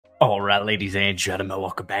All right, ladies and gentlemen,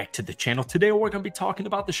 welcome back to the channel. Today, we're going to be talking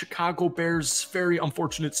about the Chicago Bears' very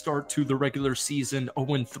unfortunate start to the regular season,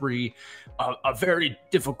 0-3. A very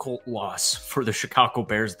difficult loss for the Chicago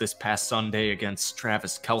Bears this past Sunday against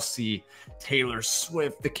Travis Kelce, Taylor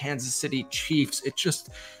Swift, the Kansas City Chiefs.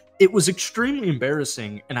 It was extremely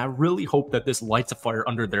embarrassing, and I really hope that this lights a fire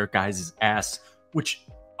under their guys' ass, which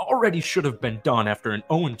already should have been done after an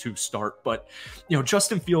 0-2 start. But,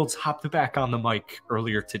 Justin Fields hopped back on the mic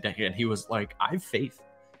earlier today, and he was like, I have faith.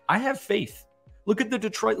 I have faith. Look at the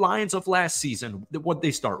Detroit Lions of last season. What they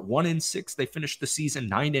start? 1-6. They finished the season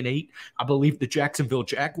 9-8. I believe the Jacksonville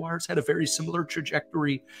Jaguars had a very similar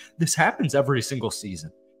trajectory. This happens every single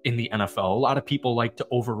season in the NFL. A lot of people like to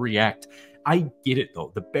overreact. I get it,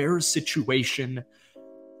 though. The Bears situation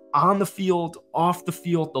on the field, off the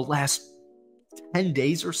field, the last 10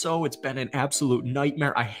 days or so, it's been an absolute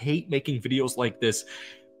nightmare. I hate making videos like this,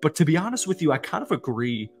 but to be honest with you, I kind of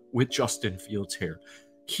agree with Justin Fields here.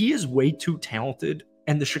 He is way too talented,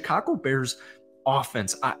 and the Chicago Bears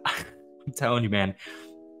offense, I'm telling you, man,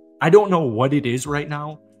 I don't know what it is right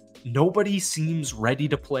now. Nobody seems ready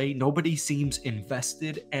to play. Nobody seems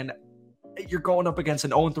invested, and you're going up against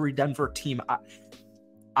an 0-3 Denver team.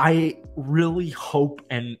 I really hope,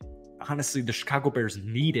 and honestly, the Chicago Bears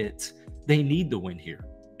need it. They need the win here,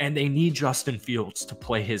 and they need Justin Fields to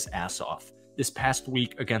play his ass off. This past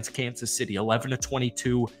week against Kansas City,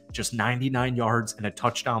 11-22, just 99 yards and a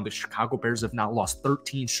touchdown. The Chicago Bears have now lost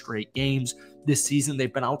 13 straight games. This season,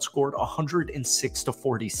 they've been outscored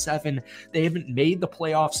 106-47. They haven't made the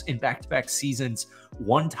playoffs in back-to-back seasons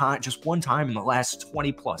just one time in the last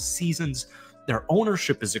 20-plus seasons. Their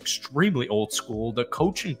ownership is extremely old school. The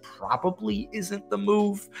coaching probably isn't the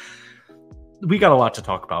move. We got a lot to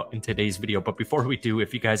talk about in today's video, but before we do,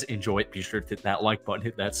 if you guys enjoy it, be sure to hit that like button,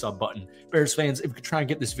 hit that sub button. Bears fans, if we could try and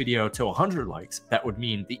get this video to 100 likes, that would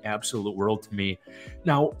mean the absolute world to me.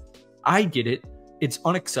 Now, I get it. It's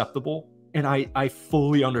unacceptable, and I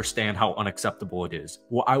fully understand how unacceptable it is.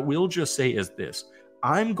 What I will just say is this.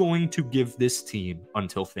 I'm going to give this team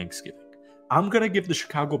until Thanksgiving. I'm going to give the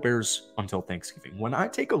Chicago Bears until Thanksgiving. When I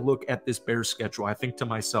take a look at this Bears schedule, I think to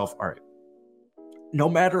myself, all right, no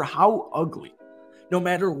matter how ugly, no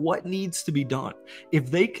matter what needs to be done, if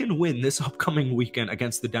they can win this upcoming weekend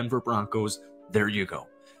against the Denver Broncos, there you go.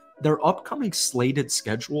 Their upcoming slated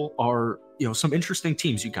schedule are, some interesting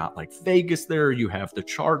teams. You got like Vegas there, you have the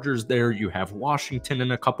Chargers there, you have Washington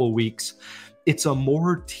in a couple weeks. It's a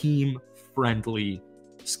more team-friendly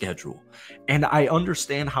schedule. And I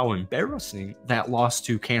understand how embarrassing that loss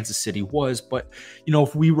to Kansas City was, but,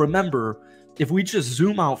 if we remember, if we just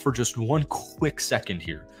zoom out for just one quick second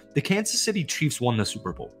here, the Kansas City Chiefs won the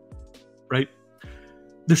Super Bowl, right?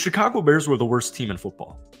 The Chicago Bears were the worst team in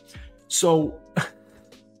football. So,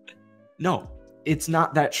 no, it's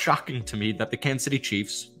not that shocking to me that the Kansas City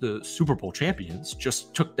Chiefs, the Super Bowl champions,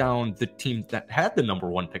 just took down the team that had the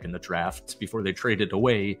 #1 pick in the draft before they traded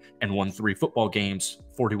away and won 3 football games,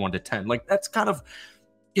 41-10. Like, that's kind of,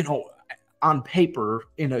 on paper,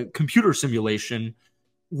 in a computer simulation,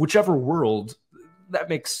 whichever world, that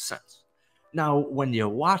makes sense. Now, when you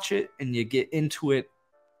watch it and you get into it,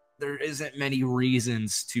 there isn't many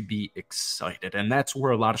reasons to be excited. And that's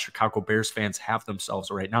where a lot of Chicago Bears fans have themselves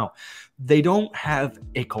right now. They don't have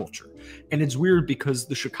a culture. And it's weird because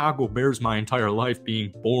the Chicago Bears, my entire life,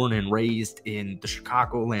 being born and raised in the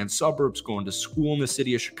Chicagoland suburbs, going to school in the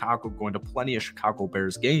city of Chicago, going to plenty of Chicago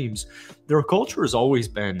Bears games, their culture has always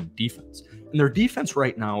been defense. And their defense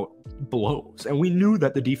right now blows. And we knew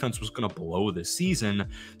that the defense was going to blow this season.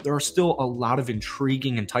 There are still a lot of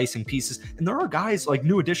intriguing, enticing pieces. And there are guys like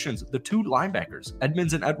new additions, the 2 linebackers,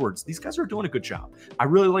 Edmonds and Edwards. These guys are doing a good job. I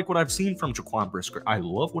really like what I've seen from Jaquan Brisker. I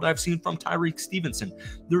love what I've seen from Tyreek Stevenson.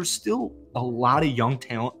 There's still a lot of young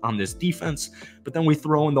talent on this defense. But then we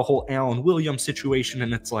throw in the whole Allen Williams situation,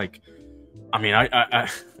 and it's like, I mean, I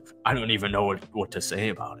don't even know what to say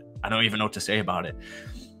about it. I don't even know what to say about it.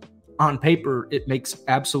 On paper, it makes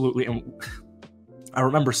absolutely, and I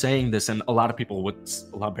remember saying this, and a lot of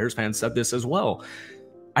Bears fans said this as well.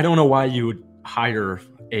 I don't know why you would hire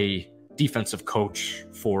a defensive coach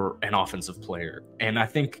for an offensive player. And I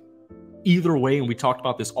think either way, and we talked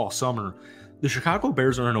about this all summer, the Chicago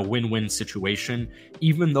Bears are in a win-win situation,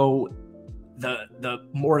 even though the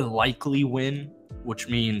more likely win, which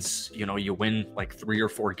means, you win like 3 or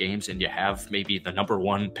 4 games and you have maybe the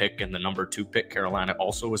 #1 pick and the #2 pick. Carolina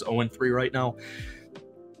also is 0-3 right now.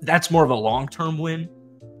 That's more of a long-term win,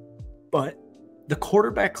 but the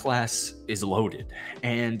quarterback class is loaded.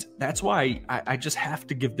 And that's why I just have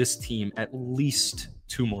to give this team at least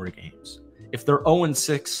 2 more games. If they're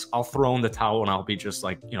 0-6, I'll throw in the towel and I'll be just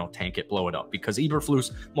like, tank it, blow it up. Because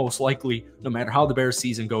Eberflus, most likely, no matter how the Bears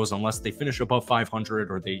season goes, unless they finish above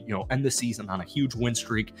 500 or they, end the season on a huge win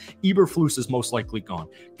streak, Eberflus is most likely gone.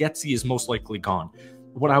 Getsy is most likely gone.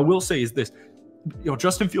 What I will say is this.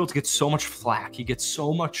 Justin Fields gets so much flack. He gets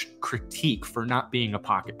so much critique for not being a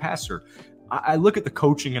pocket passer. I look at the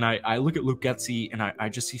coaching and I look at Luke Getsy and I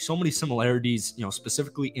just see so many similarities,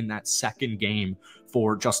 specifically in that second game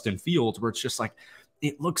for Justin Fields, where it's just like,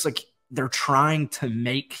 it looks like they're trying to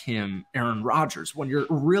make him Aaron Rodgers when you're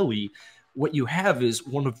really, what you have is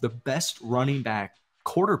one of the best running back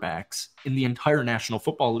quarterbacks in the entire National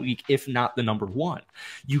Football League, if not the number one.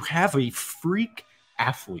 You have a freak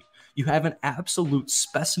athlete. You have an absolute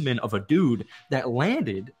specimen of a dude that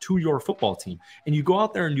landed to your football team. And you go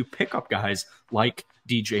out there and you pick up guys like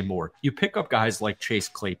DJ Moore. You pick up guys like Chase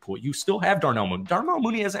Claypool. You still have Darnell Mooney. Darnell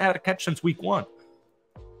Mooney hasn't had a catch since week 1.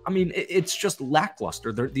 I mean, it's just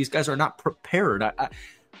lackluster. These guys are not prepared.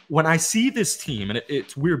 When I see this team, and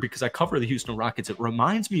it's weird because I cover the Houston Rockets, it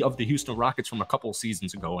reminds me of the Houston Rockets from a couple of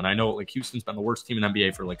seasons ago. And I know Houston's been the worst team in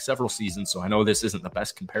NBA for several seasons, so I know this isn't the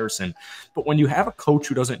best comparison. But when you have a coach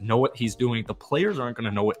who doesn't know what he's doing, the players aren't going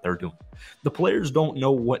to know what they're doing. The players don't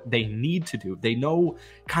know what they need to do. They know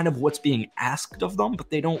kind of what's being asked of them, but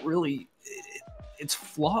they don't really, it's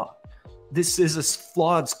flawed. This is a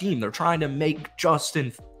flawed scheme. They're trying to make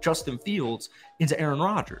Justin Fields into Aaron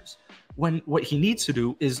Rodgers, when what he needs to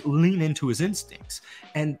do is lean into his instincts.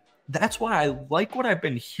 And that's why I like what I've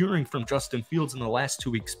been hearing from Justin Fields in the last 2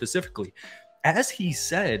 weeks specifically. As he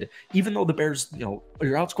said, even though the Bears, you're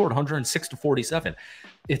outscored 106-47,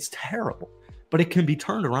 it's terrible, but it can be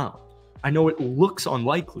turned around. I know it looks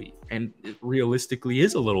unlikely, and it realistically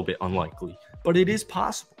is a little bit unlikely, but it is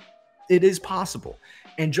possible. It is possible.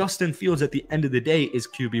 And Justin Fields, at the end of the day, is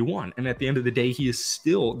QB1. And at the end of the day, he is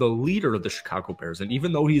still the leader of the Chicago Bears. And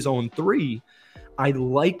even though he's 0-3, I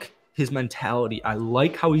like his mentality. I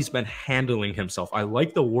like how he's been handling himself. I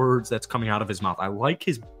like the words that's coming out of his mouth. I like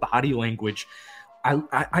his body language.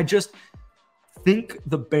 I just think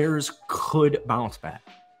the Bears could bounce back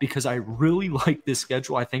because I really like this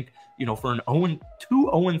schedule. I think, for an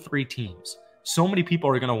 0-3 teams, so many people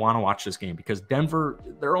are going to want to watch this game because Denver,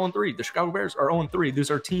 they're 0-3. The Chicago Bears are 0-3.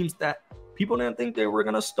 These are teams that people didn't think they were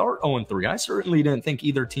going to start 0-3. I certainly didn't think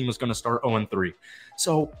either team was going to start 0-3.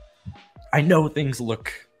 So I know things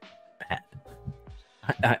look bad.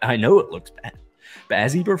 I know it looks bad. But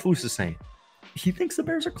as Eberflus is saying, he thinks the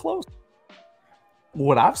Bears are close.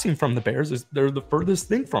 What I've seen from the Bears is they're the furthest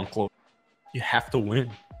thing from close. You have to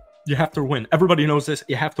win. You have to win. Everybody knows this.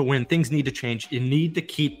 You have to win. Things need to change. You need to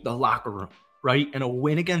keep the locker room right. And a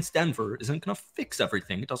win against Denver isn't going to fix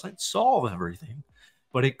everything. It doesn't solve everything,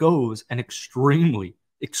 but it goes an extremely,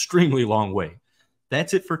 extremely long way.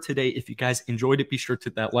 That's it for today. If you guys enjoyed it, be sure to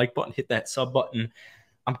hit that like button, hit that sub button.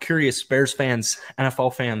 I'm curious, Bears fans,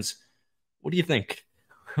 NFL fans, what do you think?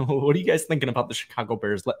 What are you guys thinking about the Chicago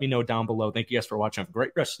Bears? Let me know down below. Thank you guys for watching. Have a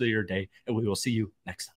great rest of your day, and we will see you next time.